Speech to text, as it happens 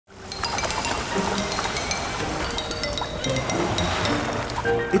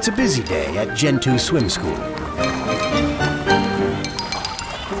It's a busy day at Gentoo Swim School.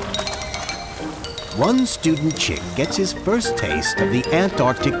 One student chick gets his first taste of the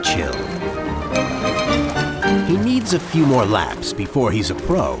Antarctic chill. He needs a few more laps before he's a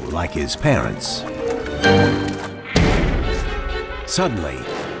pro like his parents. Suddenly,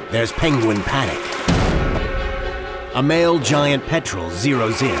 there's penguin panic. A male giant petrel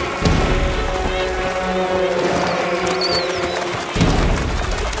zeroes in.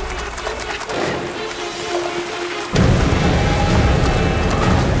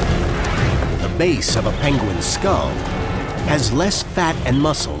 The base of a penguin's skull has less fat and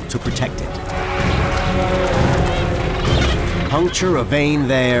muscle to protect it. Puncture a vein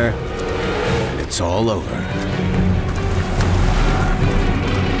there, and it's all over.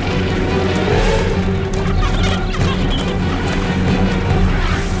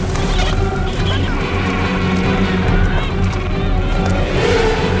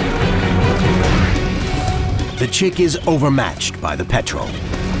 The chick is overmatched by the petrel.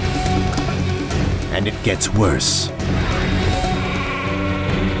 And it gets worse.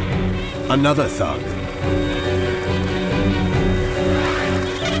 Another thug.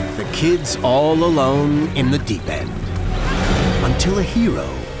 The kid's all alone in the deep end. Until a hero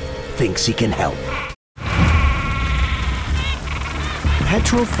thinks he can help.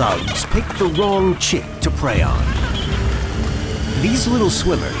 Petrel thugs pick the wrong chick to prey on. These little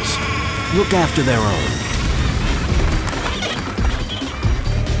swimmers look after their own.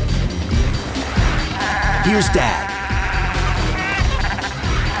 Here's Dad.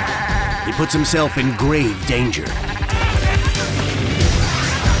 He puts himself in grave danger.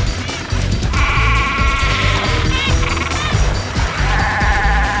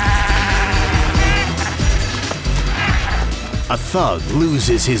 A thug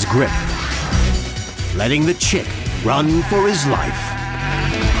loses his grip, letting the chick run for his life.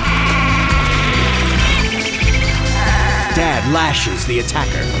 Dad lashes the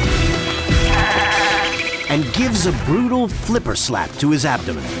attacker and gives a brutal flipper slap to his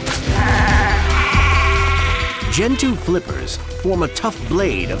abdomen. Gentoo flippers form a tough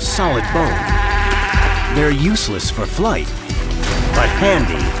blade of solid bone. They're useless for flight, but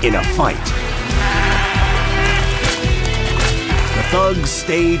handy in a fight. The thugs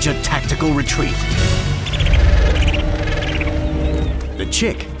stage a tactical retreat. The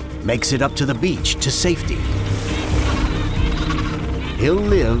chick makes it up to the beach to safety. He'll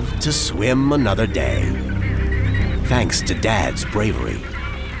live to swim another day, thanks to Dad's bravery.